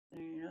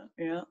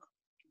Yeah.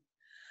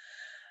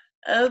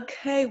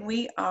 Okay,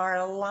 we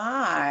are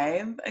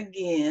live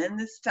again,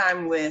 this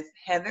time with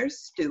Heather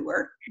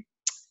Stewart.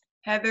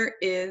 Heather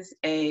is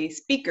a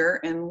speaker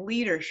and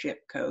leadership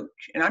coach,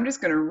 and I'm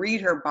just going to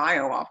read her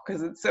bio off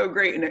because it's so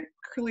great and it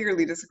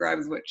clearly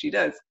describes what she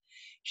does.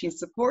 She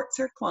supports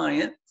her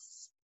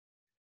clients,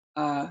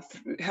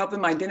 help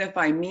them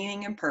identify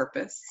meaning and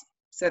purpose,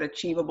 set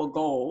achievable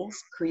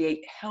goals,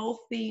 create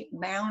healthy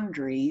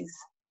boundaries,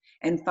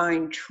 and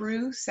find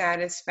true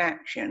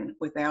satisfaction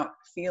without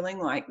feeling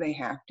like they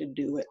have to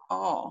do it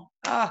all.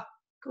 Ah,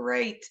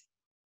 great.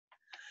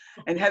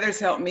 And Heather's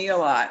helped me a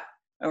lot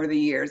over the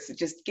years,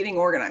 just getting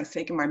organized,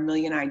 taking my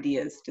million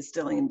ideas,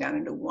 distilling them down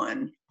into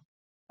one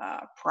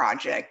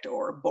project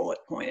or bullet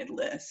pointed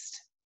list.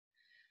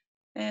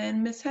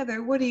 And Miss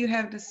Heather, what do you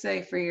have to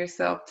say for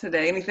yourself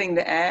today? Anything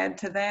to add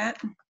to that?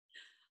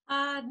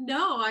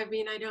 No, I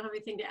mean, I don't have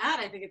anything to add.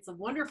 I think it's a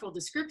wonderful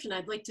description.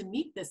 I'd like to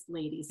meet this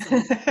lady.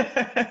 So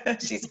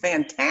She's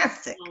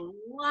fantastic. a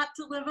lot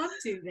to live up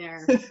to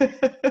there.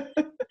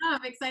 Oh,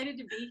 I'm excited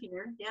to be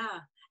here. Yeah.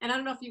 And I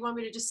don't know if you want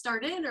me to just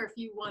start in or if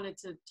you wanted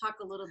to talk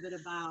a little bit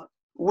about.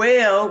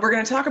 Well, we're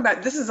going to talk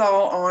about, this is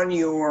all on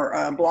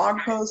your blog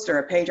post or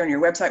a page on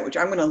your website, which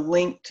I'm going to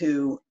link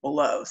to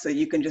below. So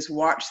you can just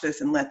watch this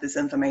and let this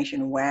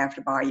information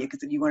waft by you,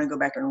 because if you want to go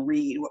back and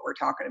read what we're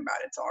talking about,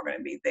 it's all going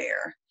to be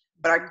there.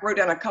 But I wrote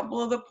down a couple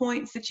of the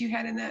points that you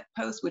had in that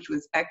post, which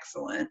was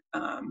excellent.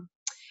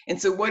 And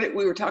so what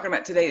we were talking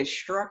about today is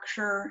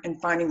structure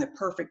and finding the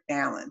perfect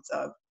balance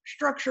of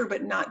structure,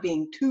 but not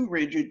being too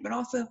rigid, but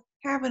also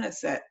having a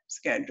set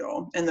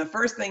schedule. And the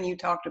first thing you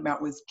talked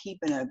about was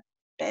keeping a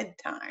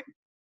bedtime.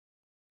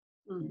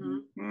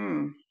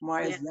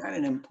 Why Yeah. is that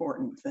an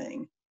important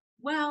thing?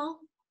 Well,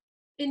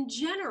 in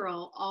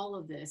general, all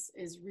of this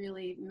is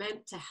really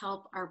meant to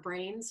help our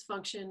brains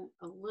function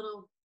a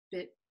little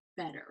bit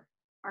better.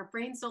 Our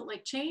brains don't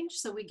like change,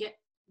 so we get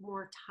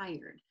more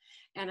tired.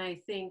 And I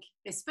think,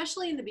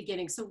 especially in the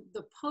beginning, so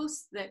the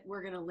post that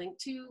we're going to link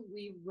to,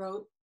 we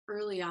wrote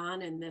early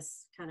on in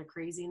this kind of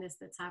craziness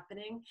that's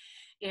happening.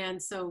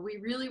 And so we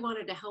really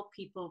wanted to help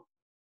people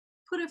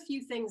put a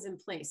few things in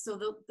place. So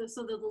the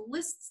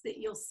lists that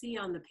you'll see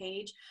on the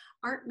page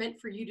aren't meant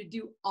for you to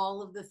do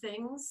all of the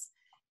things.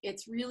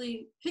 It's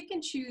really pick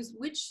and choose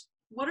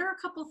what are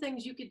a couple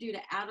things you could do to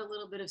add a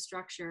little bit of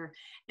structure.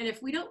 And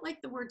if we don't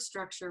like the word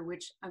structure,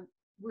 which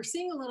we're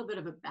seeing a little bit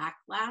of a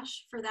backlash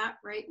for that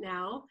right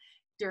now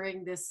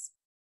during this,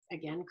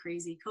 again,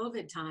 crazy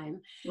COVID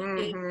time.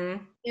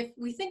 If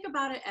we think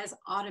about it as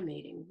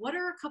automating, what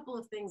are a couple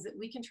of things that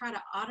we can try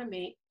to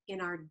automate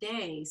in our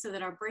day so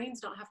that our brains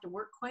don't have to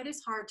work quite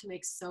as hard to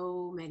make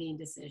so many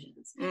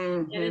decisions?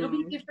 And it'll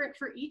be different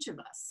for each of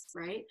us,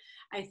 right?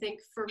 I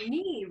think for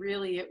me,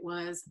 really, it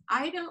was,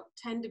 I don't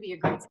tend to be a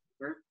great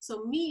sleeper.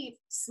 So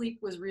sleep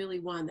was really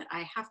one that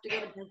I have to go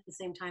to bed at the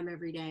same time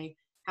every day,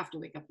 have to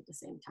wake up at the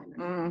same time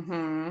every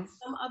day.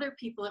 Some other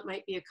people, it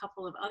might be a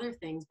couple of other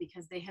things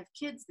because they have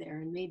kids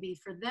there. And maybe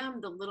for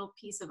them, the little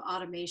piece of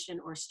automation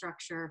or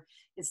structure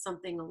is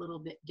something a little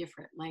bit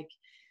different. Like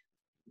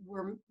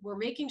we're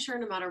making sure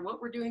no matter what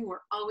we're doing,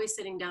 we're always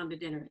sitting down to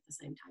dinner at the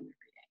same time every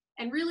day.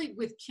 And really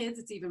with kids,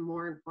 it's even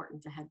more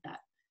important to have that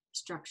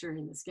structure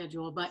in the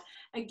schedule. But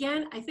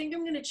again, I think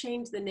I'm going to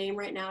change the name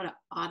right now to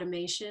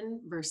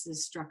automation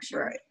versus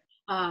structure. Right.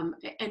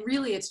 And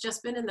really, it's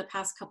just been in the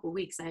past couple of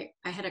weeks. I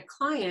had a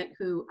client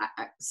who,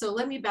 so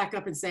let me back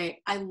up and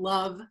say, I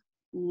love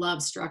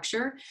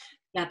structure.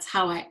 That's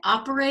how I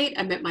operate.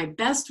 I'm at my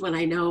best when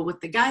I know what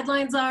the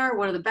guidelines are,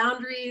 what are the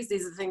boundaries,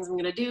 these are the things I'm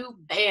going to do,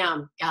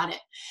 bam, got it.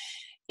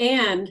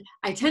 And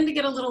I tend to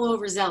get a little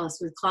overzealous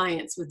with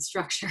clients with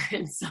structure.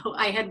 And so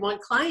I had one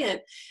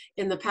client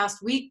in the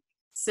past week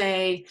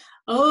say,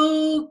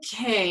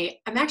 okay,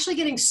 I'm actually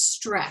getting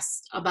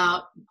stressed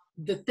about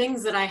the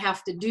things that I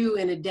have to do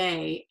in a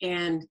day.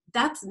 And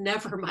that's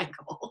never my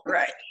goal.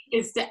 Right.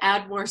 Is to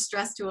add more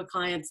stress to a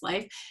client's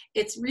life.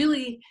 It's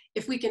really,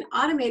 if we can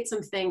automate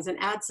some things and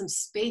add some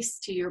space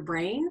to your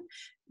brain,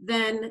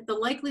 then the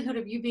likelihood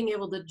of you being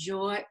able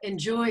to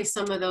enjoy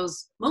some of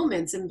those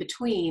moments in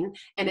between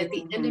and at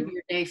the end of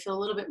your day feel a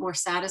little bit more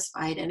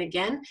satisfied. And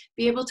again,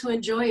 be able to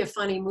enjoy a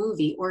funny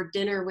movie or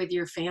dinner with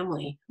your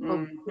family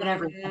or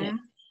whatever that is.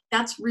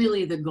 That's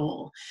really the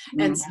goal.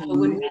 And so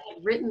when we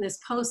had written this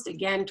post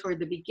again toward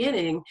the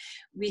beginning,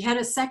 we had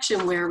a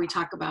section where we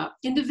talk about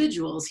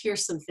individuals.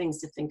 Here's some things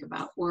to think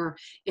about. Or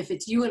if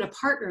it's you and a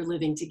partner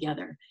living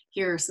together,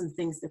 here are some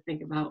things to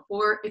think about.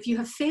 Or if you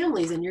have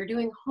families and you're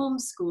doing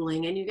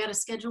homeschooling and you got to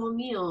schedule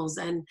meals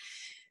and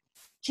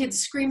kids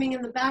screaming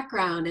in the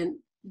background, and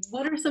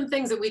what are some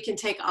things that we can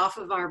take off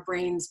of our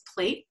brain's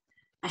plate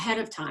ahead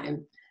of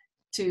time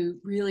to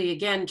really,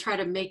 again, try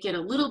to make it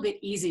a little bit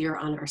easier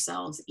on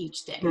ourselves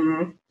each day.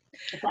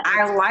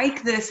 I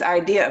like this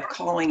idea of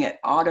calling it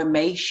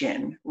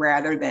automation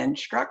rather than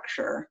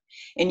structure.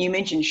 And you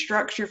mentioned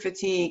structure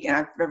fatigue, and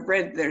I've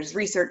read there's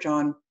research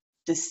on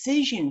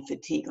decision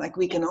fatigue. Like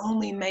we can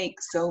only make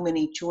so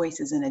many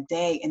choices in a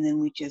day, and then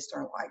we just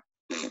are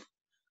like,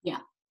 yeah.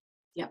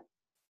 Yep.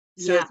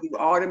 So if Yeah. you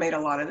automate a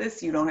lot of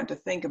this, you don't have to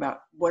think about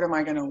what am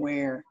I going to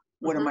wear?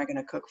 What am Hmm. I going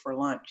to cook for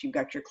lunch? You've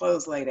got your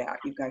clothes laid out.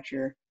 You've got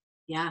your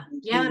Yeah.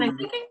 Yeah. And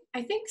routine.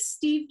 I think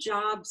Steve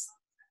Jobs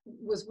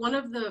was one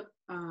of the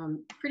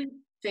pretty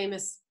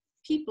famous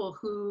people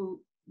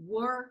who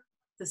wore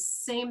the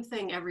same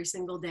thing every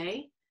single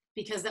day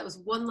because that was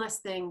one less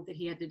thing that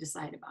he had to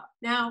decide about.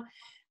 Now,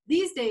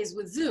 these days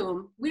with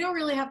Zoom, we don't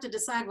really have to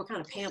decide what kind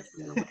of pants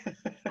we're going to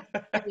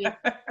wear. I mean,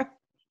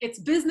 it's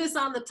business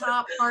on the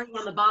top, party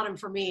on the bottom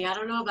for me. I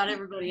don't know about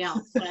everybody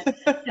else,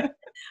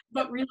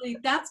 but really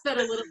that's been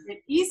a little bit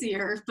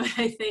easier. But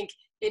I think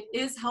it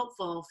is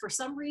helpful for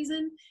some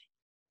reason.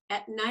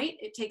 At night,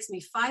 it takes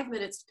me 5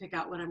 minutes to pick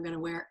out what I'm going to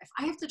wear. If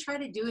I have to try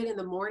to do it in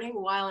the morning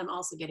while I'm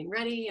also getting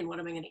ready and what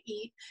am I going to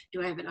eat?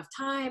 Do I have enough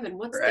time? And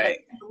did I Right.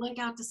 send the link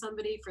out to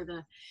somebody for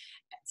the,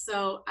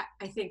 so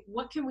I think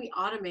what can we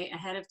automate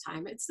ahead of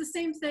time? It's the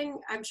same thing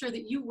I'm sure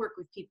that you work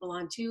with people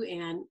on too,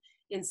 and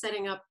in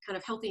setting up kind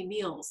of healthy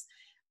meals.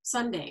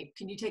 Sunday,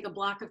 can you take a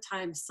block of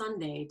time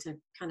Sunday to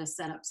kind of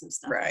set up some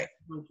stuff Right.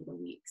 for the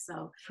week?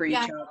 So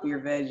yeah, Pre-chop your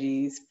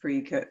veggies,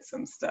 pre-cut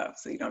some stuff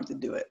so you don't have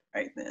to do it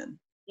right then.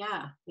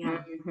 yeah,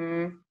 yeah.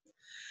 Hmm.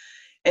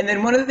 And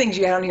then one of the things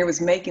you had on here was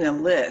making a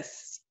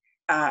list.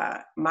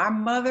 My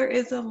mother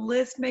is a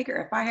list maker.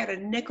 If I had a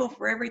nickel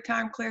for every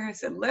time Claire has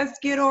said, let's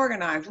get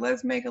organized,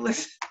 let's make a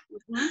list.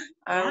 Mm-hmm.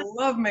 I Yeah.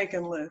 love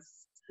making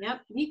lists.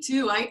 Yep, me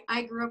too.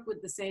 I grew up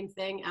with the same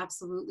thing,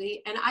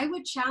 absolutely. And I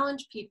would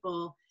challenge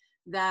people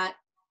that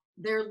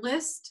their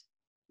list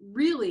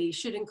really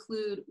should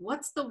include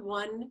what's the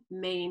one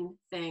main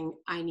thing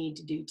I need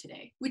to do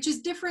today, which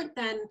is different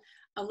than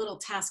a little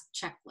task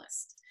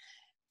checklist.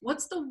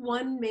 What's the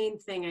one main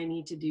thing I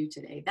need to do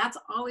today? That's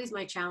always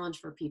my challenge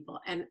for people.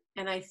 And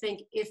I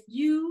think if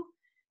you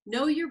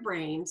know your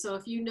brain, so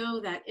if you know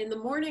that in the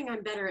morning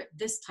I'm better at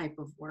this type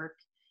of work,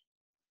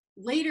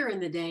 later in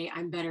the day,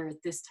 I'm better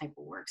at this type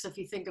of work. So if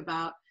you think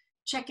about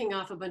checking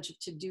off a bunch of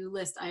to-do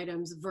list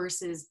items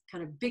versus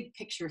kind of big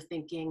picture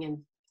thinking and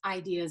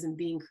ideas and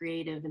being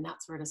creative and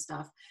that sort of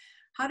stuff,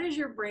 how does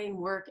your brain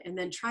work? And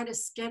then try to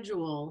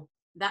schedule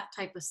that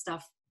type of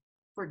stuff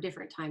for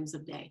different times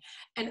of day.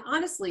 And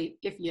honestly,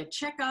 if you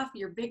check off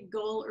your big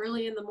goal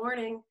early in the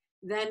morning,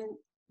 then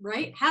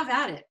right, have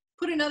at it.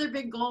 Put another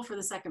big goal for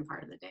the second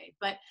part of the day.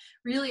 But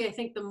really, I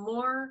think the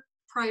more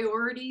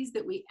priorities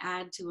that we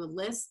add to a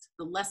list,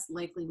 the less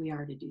likely we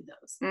are to do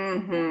those.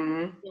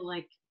 Mm-hmm. I feel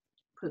like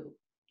poo.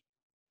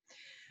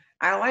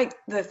 I like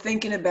the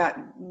thinking about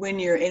when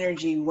your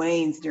energy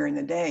wanes during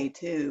the day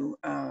too.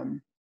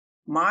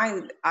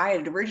 I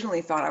had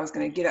originally thought I was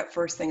going to get up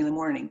first thing in the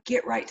morning,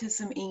 get right to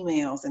some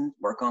emails and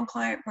work on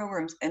client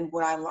programs. And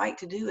what I like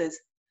to do is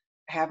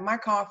have my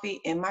coffee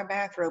in my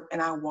bathrobe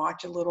and I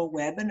watch a little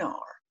webinar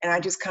and I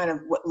just kind of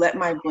let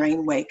my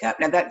brain wake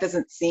up. Now that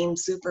doesn't seem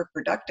super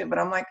productive, but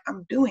I'm like,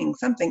 I'm doing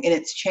something and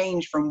it's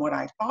changed from what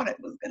I thought it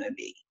was going to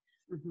be.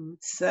 Mm-hmm.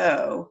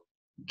 So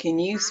can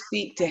you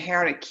speak to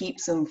how to keep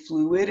some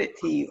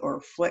fluidity or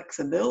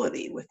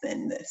flexibility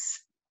within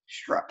this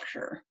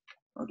structure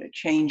or to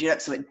change it up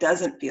so it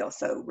doesn't feel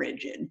so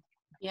rigid?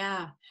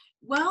 Yeah.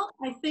 Well,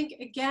 I think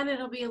again,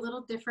 it'll be a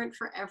little different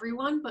for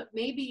everyone, but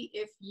maybe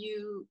if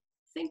you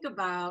think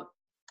about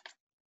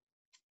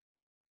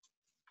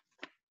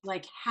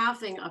like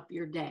halving up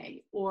your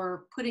day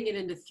or putting it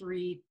into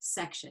 3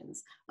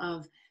 sections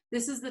of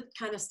this is the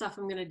kind of stuff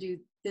I'm going to do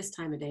this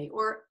time of day.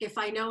 Or if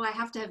I know I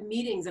have to have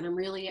meetings and I'm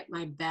really at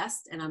my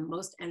best and I'm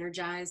most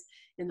energized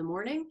in the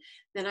morning,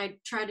 then I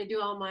try to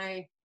do all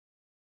my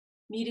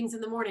meetings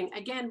in the morning.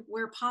 Again,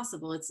 where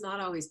possible. It's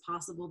not always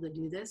possible to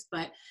do this,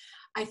 but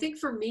I think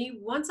for me,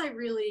 once I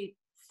really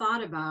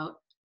thought about,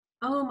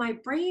 oh, my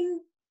brain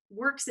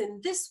works in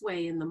this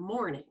way in the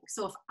morning.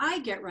 So if I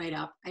get right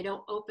up, I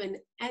don't open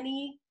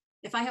any,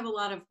 if I have a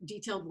lot of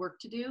detailed work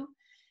to do,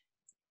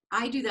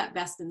 I do that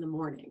best in the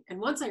morning. And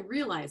once I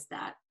realize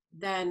that,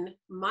 then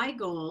my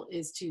goal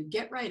is to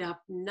get right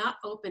up, not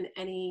open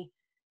any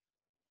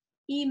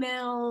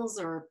emails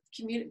or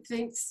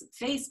things,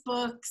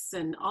 Facebooks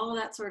and all of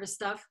that sort of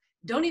stuff.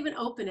 Don't even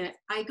open it.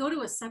 I go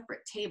to a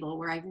separate table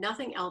where I have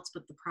nothing else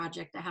but the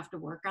project I have to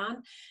work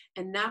on.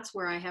 And that's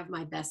where I have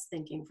my best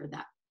thinking for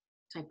that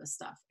type of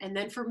stuff. And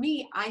then for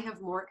me, I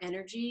have more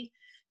energy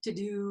to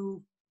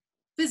do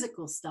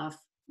physical stuff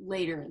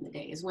later in the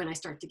day is when I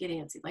start to get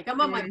antsy. Like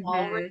I'm on my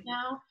ball right Mm-hmm.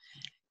 now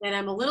and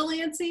I'm a little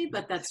antsy,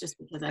 but that's just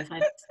because I've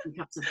had 2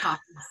 cups of coffee.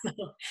 So.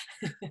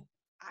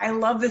 I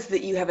love this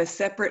that you have a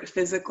separate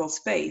physical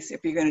space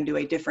if you're going to do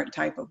a different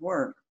type of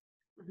work.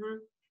 Mm-hmm.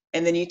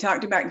 And then you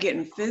talked about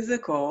getting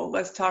physical.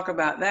 Let's talk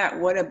about that.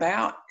 What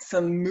about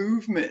some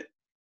movement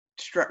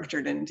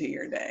structured into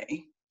your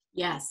day?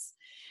 Yes.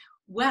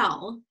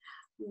 Well,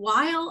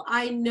 while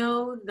I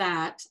know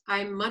that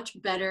I'm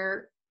much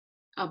better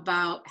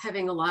about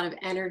having a lot of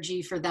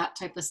energy for that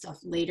type of stuff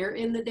later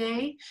in the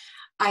day,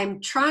 I'm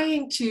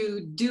trying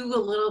to do a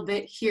little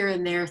bit here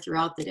and there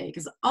throughout the day.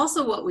 Because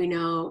also what we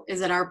know is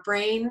that our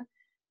brain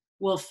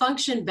will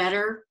function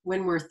better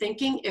when we're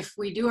thinking if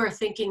we do our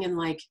thinking in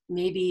like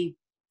maybe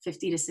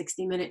 50 to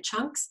 60 minute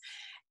chunks.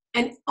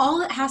 And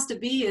all it has to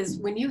be is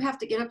when you have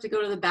to get up to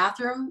go to the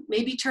bathroom,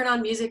 maybe turn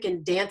on music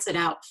and dance it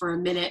out for a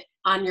minute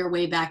on your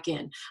way back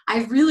in.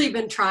 I've really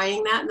been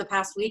trying that in the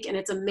past week, and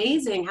it's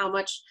amazing how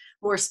much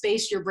more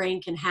space your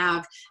brain can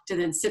have to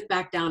then sit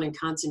back down and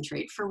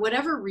concentrate. For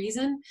whatever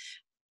reason,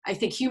 I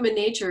think human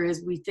nature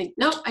is we think,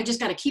 nope, I just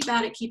got to keep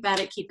at it, keep at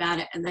it, keep at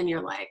it. And then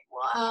you're like,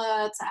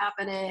 what's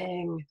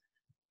happening?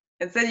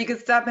 And so you can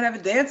stop and have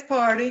a dance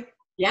party.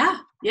 Yeah,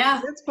 yeah.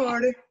 Dance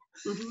party.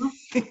 Mm-hmm.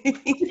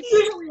 It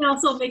usually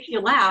also makes you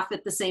laugh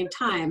at the same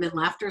time, and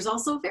laughter is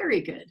also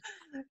very good.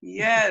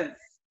 Yes,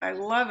 I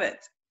love it.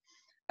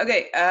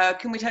 Okay,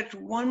 can we touch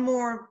one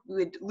more?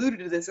 We alluded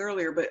to this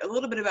earlier, but a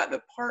little bit about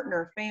the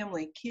partner,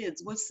 family,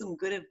 kids. What's some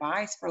good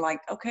advice for, like,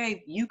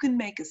 okay, you can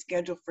make a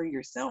schedule for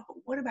yourself, but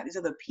what about these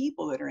other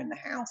people that are in the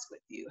house with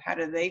you? How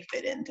do they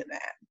fit into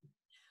that?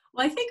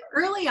 Well, I think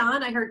early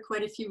on, I heard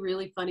quite a few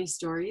really funny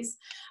stories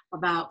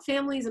about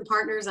families and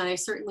partners, and I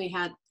certainly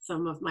had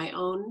some of my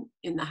own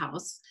in the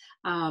house.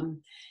 And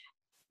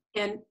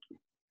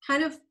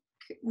kind of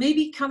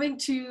maybe coming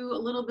to a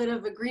little bit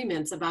of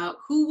agreements about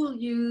who will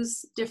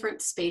use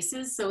different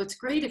spaces. So it's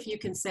great if you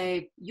can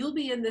say, you'll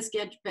be in this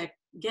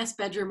guest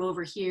bedroom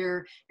over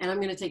here, and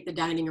I'm going to take the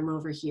dining room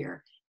over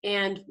here.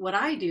 And what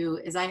I do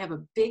is I have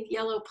a big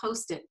yellow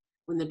Post-it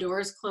when the door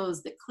is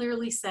closed that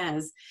clearly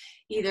says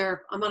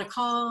either I'm on a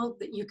call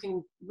that you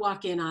can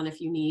walk in on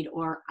if you need,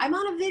 or I'm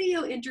on a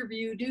video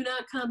interview, do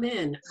not come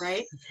in,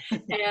 right?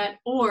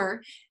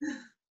 Or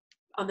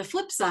on the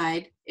flip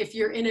side, if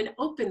you're in an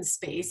open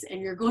space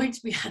and you're going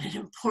to be on an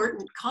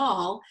important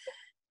call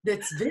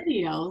that's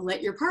video,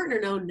 let your partner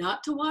know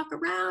not to walk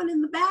around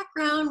in the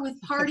background with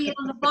party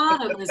on the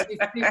bottom, as we've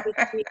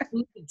previously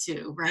alluded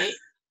to, right?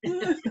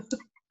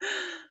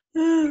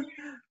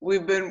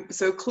 We've been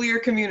so clear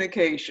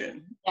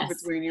communication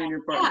between you and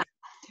your partner.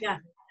 Yeah.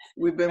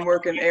 We've been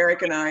working,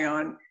 Eric and I,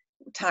 on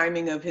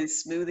timing of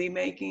his smoothie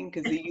making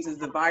because he uses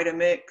the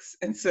Vitamix,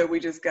 and so we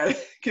just got to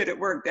get it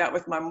worked out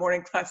with my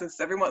morning classes.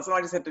 Every once in a while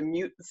I just have to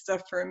mute the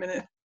stuff for a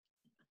minute.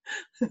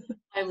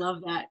 I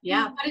love that.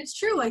 Yeah, but it's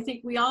true. I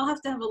think we all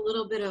have to have a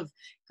little bit of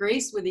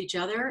grace with each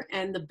other,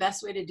 and the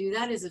best way to do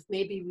that is if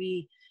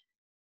maybe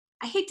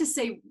I hate to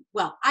say,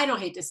 well, I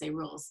don't hate to say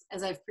rules,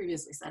 as I've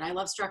previously said. I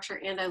love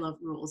structure and I love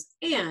rules,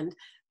 and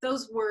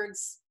those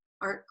words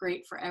aren't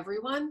great for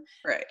everyone.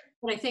 Right.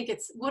 But I think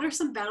it's, what are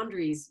some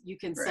boundaries you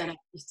can set up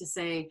just to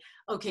say,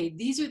 okay,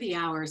 these are the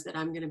hours that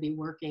I'm going to be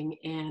working,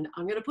 and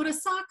I'm going to put a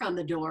sock on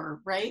the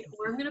door, right?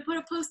 Or I'm going to put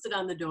a Post-it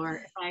on the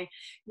door if I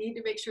need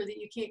to make sure that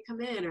you can't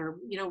come in, or,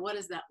 what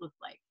does that look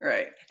like?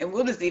 Right. And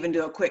we'll just even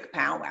do a quick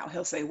powwow.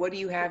 He'll say, what do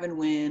you have and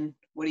when?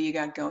 What do you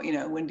got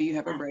going? When do you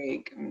have a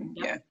break? And,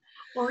 Yep. Yeah.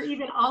 Or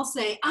even I'll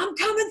say, I'm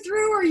coming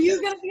through. Are you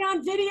going to be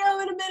on video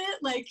in a minute?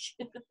 Like.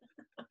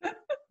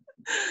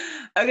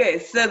 Okay,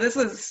 so this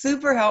was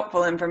super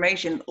helpful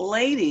information.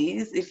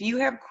 Ladies, if you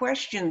have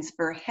questions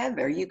for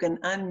Heather, you can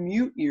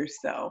unmute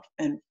yourself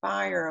and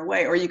fire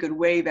away, or you could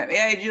wave at me.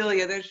 Hey,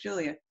 Julia, there's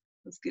Julia.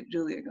 Let's get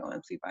Julia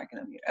going, see if I can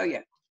unmute. Oh,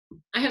 yeah.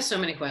 I have so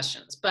many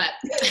questions, but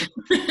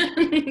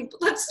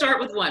let's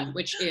start with one,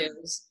 which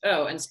is,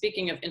 and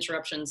speaking of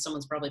interruptions,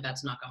 someone's probably about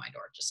to knock on my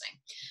door, just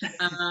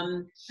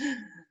saying.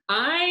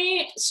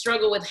 I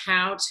struggle with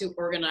how to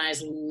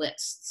organize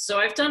lists. So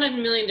I've done it a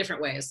million different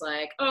ways,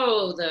 like,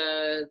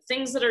 the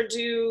things that are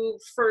due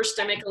first,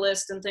 I make a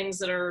list, and things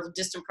that are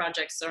distant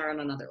projects are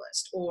on another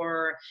list.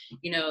 Or,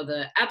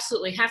 the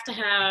absolutely have to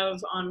have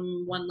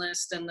on one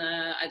list and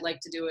the I'd like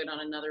to do it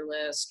on another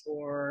list,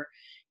 or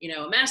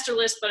a master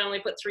list, but I only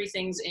put 3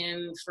 things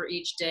in for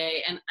each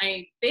day. And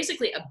I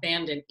basically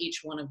abandoned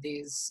each one of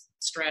these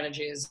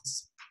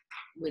strategies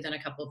within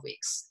a couple of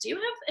weeks. Do you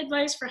have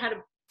advice for how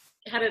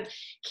to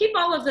keep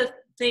all of the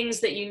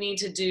things that you need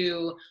to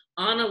do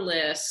on a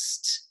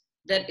list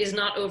that is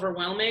not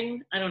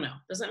overwhelming? I don't know.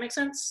 Does that make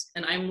sense?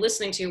 And I'm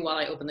listening to you while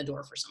I open the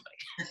door for somebody.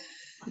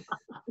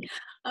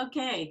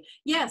 Okay.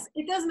 Yes,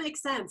 it does make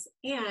sense.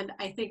 And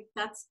I think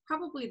that's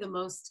probably the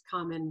most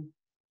common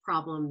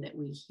problem that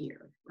we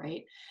hear,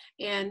 right?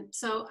 And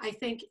so I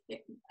think,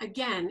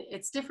 again,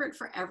 it's different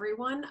for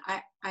everyone.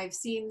 I've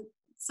seen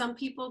some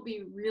people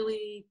be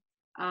really,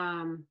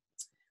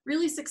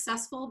 really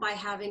successful by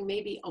having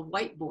maybe a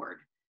whiteboard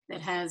that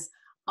has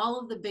all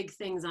of the big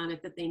things on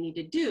it that they need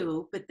to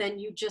do, but then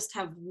you just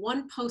have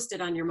one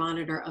Post-it on your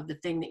monitor of the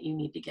thing that you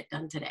need to get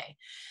done today.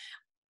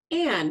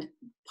 And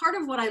part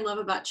of what I love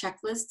about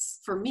checklists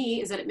for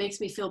me is that it makes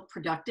me feel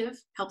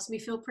productive, helps me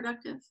feel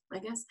productive, I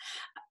guess.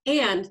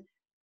 And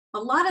a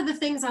lot of the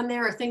things on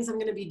there are things I'm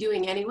going to be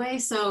doing anyway.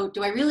 So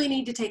do I really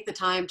need to take the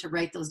time to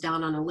write those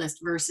down on a list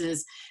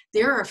versus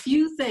there are a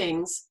few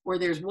things, or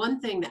there's one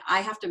thing that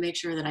I have to make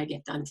sure that I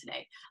get done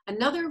today.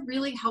 Another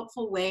really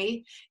helpful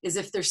way is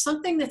if there's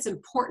something that's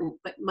important,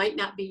 but might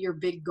not be your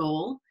big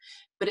goal,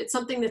 but it's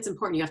something that's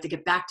important. You have to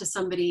get back to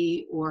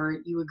somebody, or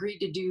you agreed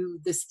to do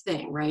this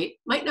thing, right?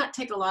 Might not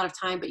take a lot of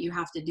time, but you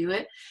have to do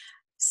it.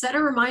 Set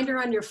a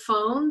reminder on your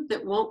phone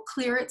that won't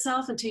clear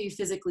itself until you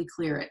physically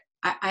clear it.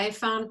 I have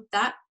found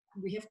that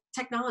we have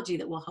technology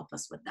that will help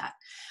us with that.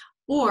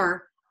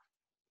 Or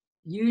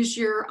use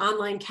your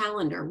online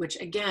calendar, which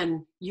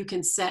again, you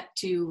can set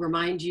to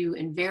remind you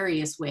in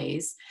various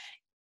ways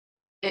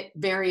at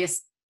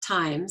various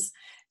times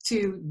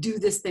to do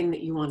this thing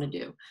that you want to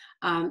do.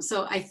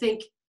 So I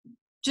think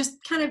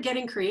just kind of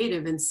getting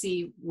creative and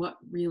see what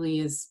really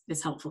is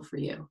helpful for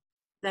you.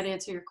 That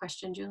answer your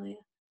question, Julia?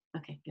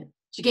 Okay, good.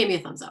 She gave me a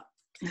thumbs up.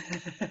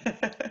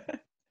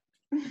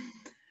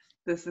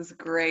 This is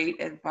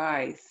great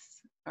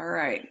advice. All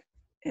right.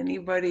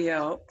 Anybody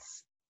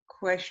else?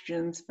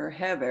 Questions for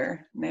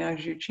Heather?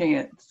 Now's your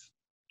chance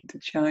to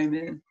chime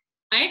in.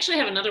 I actually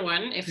have another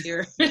one if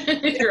you're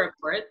if you're up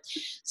for it.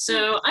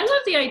 So I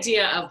love the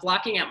idea of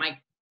blocking out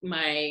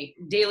my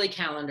daily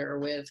calendar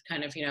with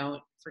kind of,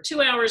 for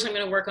 2 hours I'm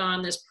going to work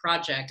on this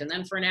project, and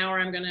then for an hour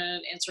I'm going to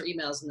answer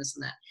emails and this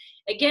and that.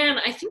 Again,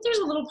 I think there's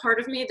a little part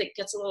of me that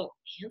gets a little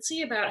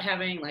antsy about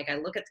having, like, I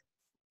look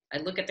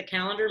at the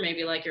calendar,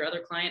 maybe like your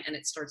other client, and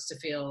it starts to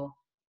feel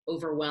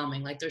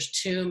overwhelming. Like there's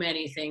too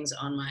many things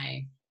on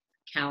my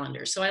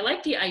calendar. So I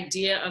like the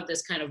idea of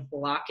this kind of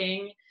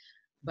blocking,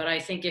 but I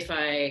think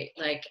I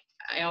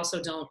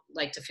also don't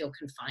like to feel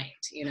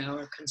confined,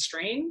 or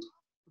constrained.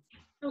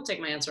 I'll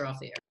take my answer off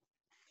the air.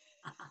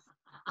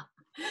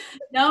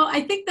 No,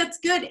 I think that's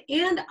good.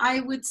 And I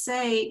would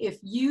say if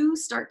you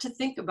start to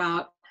think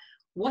about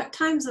what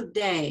times of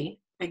day,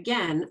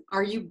 again,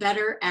 are you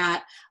better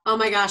at, oh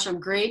my gosh, I'm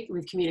great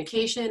with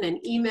communication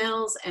and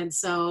emails. And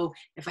so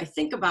if I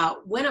think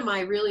about when am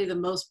I really the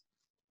most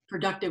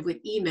productive with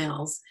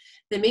emails,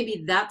 then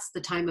maybe that's the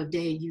time of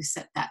day you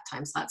set that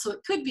time slot. So it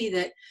could be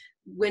that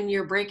when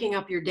you're breaking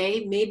up your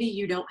day, maybe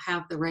you don't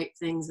have the right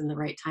things in the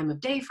right time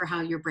of day for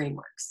how your brain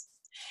works.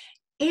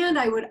 And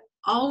I would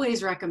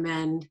always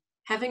recommend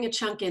having a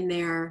chunk in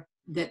there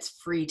that's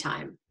free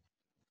time.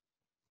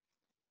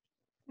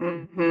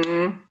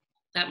 Mm-hmm.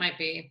 That might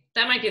be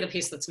the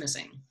piece that's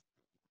missing.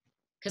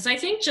 Because I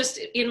think just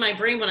in my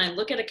brain, when I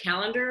look at a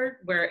calendar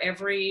where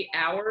every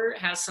hour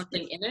has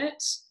something in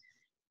it,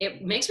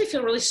 it makes me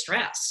feel really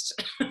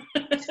stressed.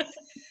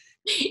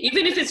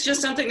 Even if it's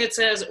just something that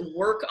says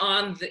work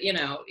on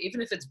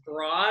even if it's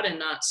broad and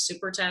not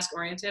super task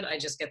oriented, I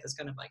just get this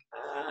kind of like,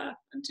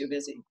 I'm too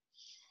busy.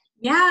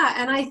 Yeah,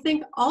 and I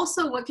think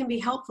also what can be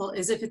helpful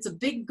is if it's a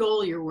big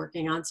goal you're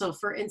working on. So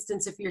for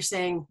instance, if you're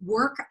saying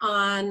work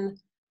on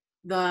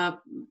the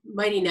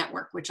Mighty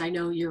Network, which I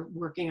know you're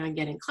working on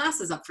getting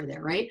classes up for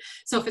there, right?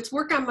 So if it's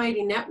work on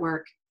Mighty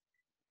Network,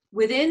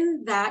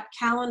 within that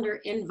calendar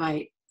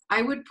invite,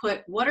 I would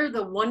put what are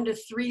the 1 to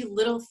 3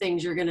 little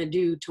things you're going to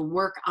do to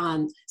work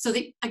on, so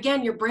that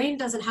again, your brain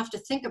doesn't have to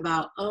think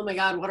about, oh my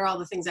God, what are all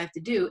the things I have to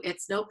do?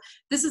 It's nope,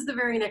 this is the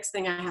very next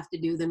thing I have to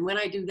do. Then when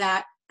I do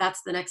that,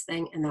 that's the next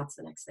thing, and that's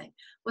the next thing.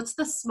 What's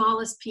the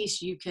smallest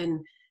piece you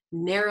can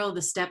narrow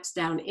the steps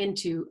down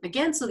into,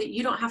 again, so that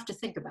you don't have to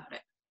think about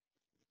it?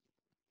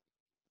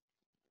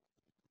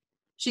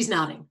 She's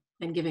nodding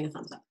and giving a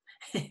thumbs up.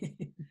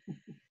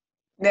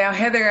 Now,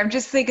 Heather, I'm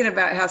just thinking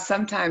about how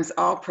sometimes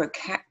I'll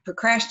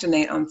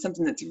procrastinate on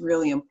something that's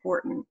really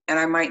important, and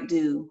I might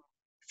do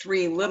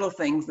 3 little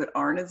things that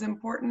aren't as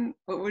important.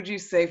 What would you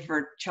say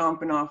for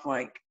chomping off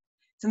like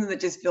something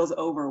that just feels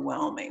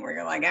overwhelming, where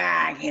you're like,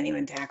 I can't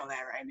even tackle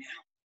that right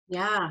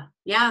now?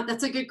 Yeah,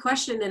 that's a good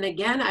question. And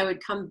again, I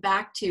would come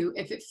back to,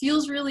 if it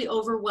feels really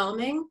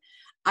overwhelming,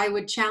 I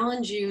would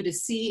challenge you to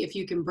see if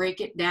you can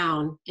break it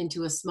down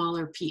into a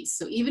smaller piece.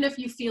 So even if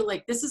you feel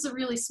like this is a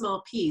really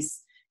small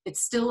piece,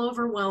 it's still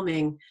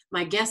overwhelming,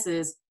 my guess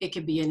is it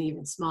could be an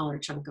even smaller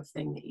chunk of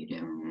thing that you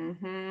do.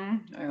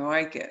 Mm-hmm. I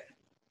like it.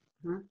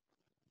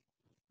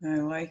 Mm-hmm. I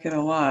like it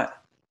a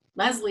lot.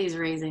 Leslie's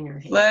raising her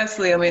hand.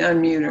 Leslie, let me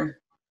unmute her.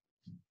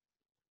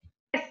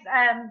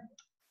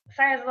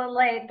 Sorry I was a little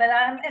late, but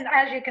I'm, and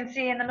as you can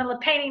see, in the middle of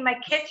painting my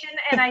kitchen,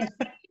 and I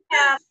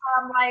have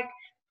like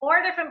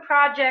 4 different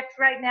projects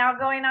right now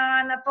going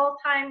on, a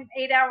full-time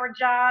 8-hour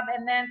job,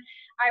 and then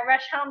I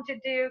rush home to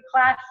do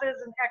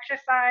classes and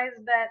exercise,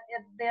 but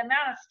the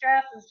amount of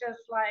stress is just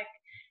like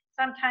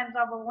sometimes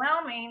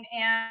overwhelming,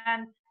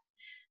 and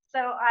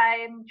so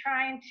I'm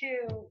trying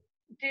to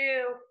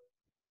do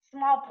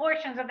small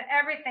portions of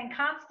everything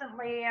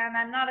constantly, and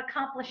I'm not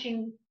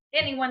accomplishing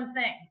any one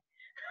thing.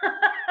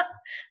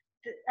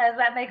 Does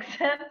that make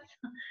sense?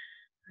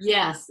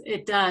 Yes,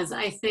 it does.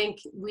 I think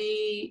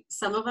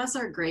some of us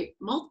are great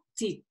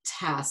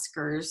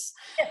multitaskers.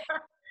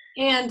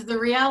 And the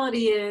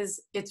reality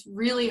is it's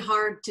really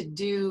hard to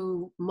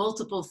do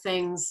multiple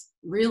things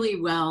really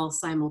well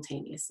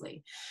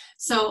simultaneously.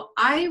 So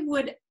I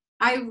would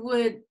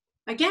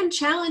again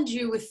challenge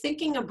you with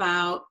thinking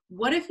about,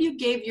 what if you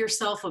gave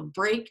yourself a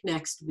break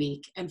next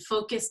week and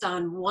focused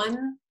on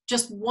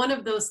just one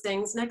of those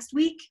things next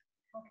week?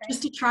 Okay.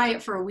 Just to try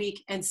it for a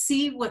week and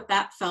see what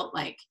that felt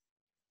like.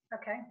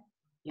 Okay.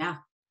 Yeah.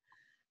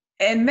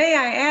 And may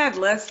I add,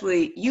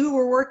 Leslie, you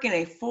were working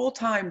a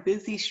full-time,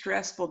 busy,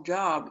 stressful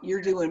job.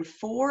 You're doing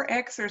 4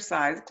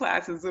 exercise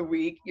classes a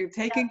week. You're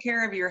taking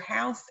care of your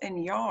house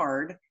and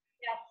yard.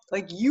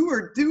 Like, you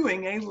are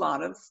doing a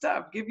lot of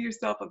stuff. Give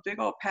yourself a big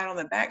old pat on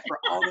the back for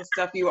all the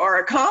stuff you are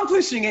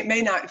accomplishing. It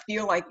may not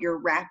feel like you're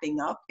wrapping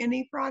up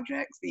any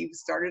projects. You've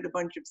started a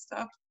bunch of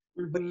stuff,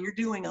 but you're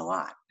doing a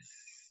lot.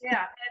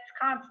 Yeah, it's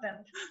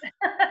constant.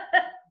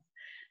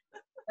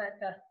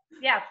 But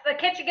yes, the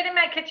kitchen, getting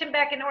my kitchen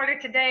back in order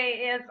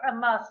today is a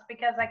must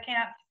because I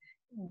can't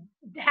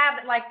have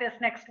it like this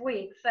next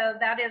week. So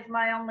that is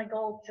my only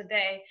goal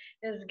today,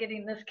 is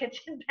getting this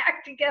kitchen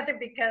back together,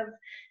 because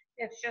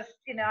it's just,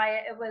 you know,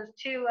 it was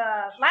too,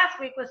 last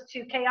week was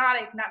too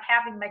chaotic not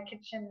having my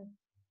kitchen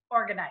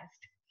organized.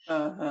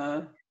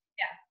 Uh-huh.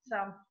 Yeah,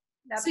 so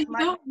that's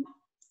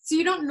So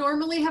you don't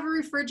normally have a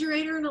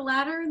refrigerator and a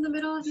ladder in the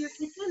middle of your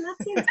kitchen? That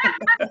seems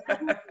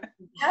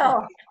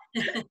No,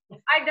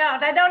 I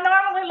don't. I don't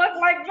normally look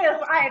like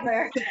this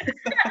either.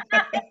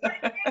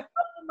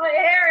 My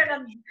hair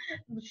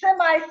in a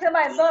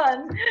semi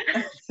bun.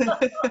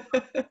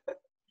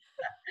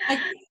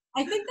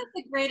 I think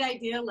that's a great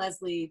idea,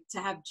 Leslie, to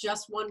have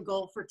just one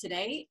goal for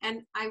today.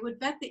 And I would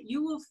bet that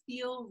you will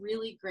feel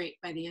really great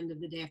by the end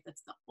of the day. If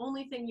that's the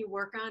only thing you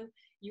work on,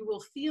 you will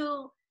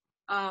feel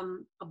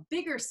a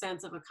bigger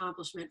sense of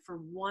accomplishment for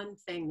one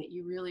thing that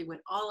you really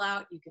went all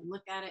out. You can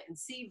look at it and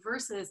see,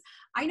 versus,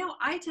 I know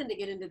I tend to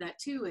get into that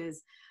too,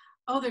 is,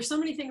 oh, there's so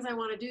many things I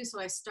want to do.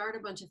 So I start a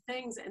bunch of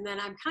things and then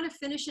I'm kind of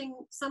finishing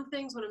some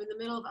things when I'm in the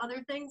middle of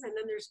other things. And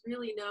then there's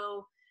really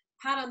no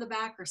pat on the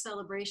back or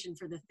celebration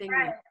for the thing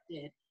Right. that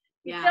you did.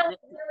 You Yeah. feel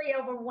really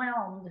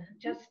overwhelmed,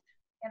 just,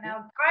 you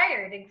know,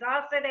 tired,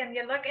 exhausted, and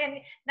you look and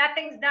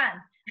nothing's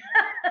done.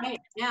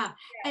 Right. Yeah.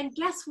 And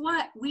guess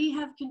what? We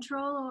have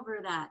control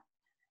over that.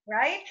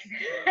 Right?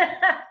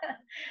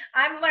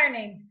 I'm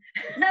learning.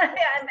 And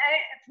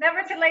it's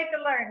never too late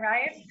to learn,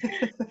 right?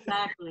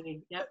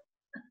 Exactly. Yep.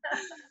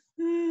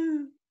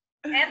 And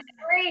to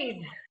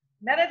breathe.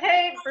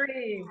 Meditate,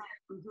 breathe.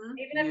 Mm-hmm.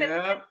 Even if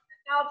it's,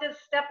 I'll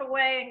just step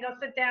away and go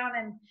sit down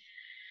and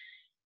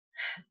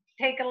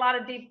take a lot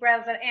of deep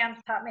breaths that Anne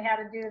taught me how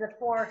to do, the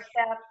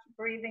 4-step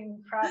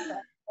breathing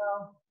process.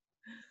 So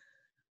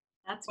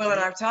That's well, great.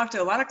 and I've talked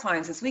to a lot of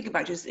clients this week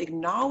about just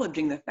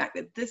acknowledging the fact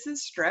that this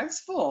is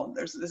stressful.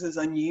 This is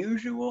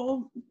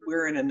unusual.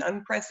 We're in an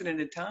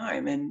unprecedented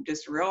time, and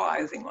just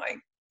realizing, like,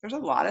 there's a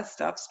lot of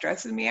stuff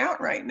stressing me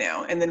out right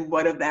now. And then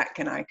what of that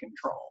can I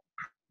control?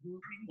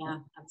 Yeah,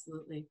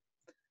 absolutely.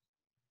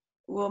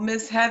 Well,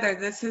 Miss Heather,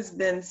 this has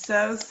been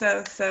so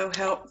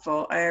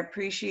helpful. I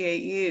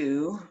appreciate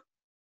you.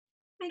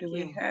 Thank Do you.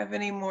 we have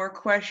any more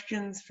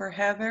questions for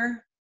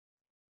Heather?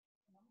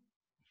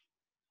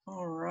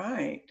 All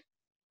right.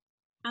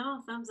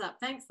 Oh, thumbs up.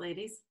 Thanks,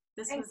 ladies.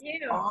 This thank was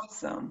you.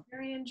 Awesome.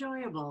 very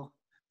enjoyable.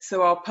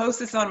 So I'll post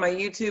this on my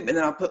YouTube, and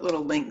then I'll put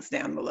little links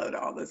down below to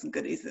all those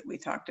goodies that we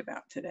talked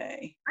about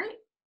today. Great.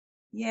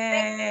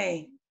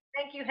 Yay.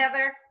 Thank you,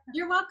 Heather.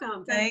 You're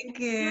welcome. Thank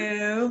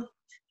you.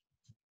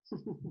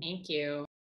 Thank you.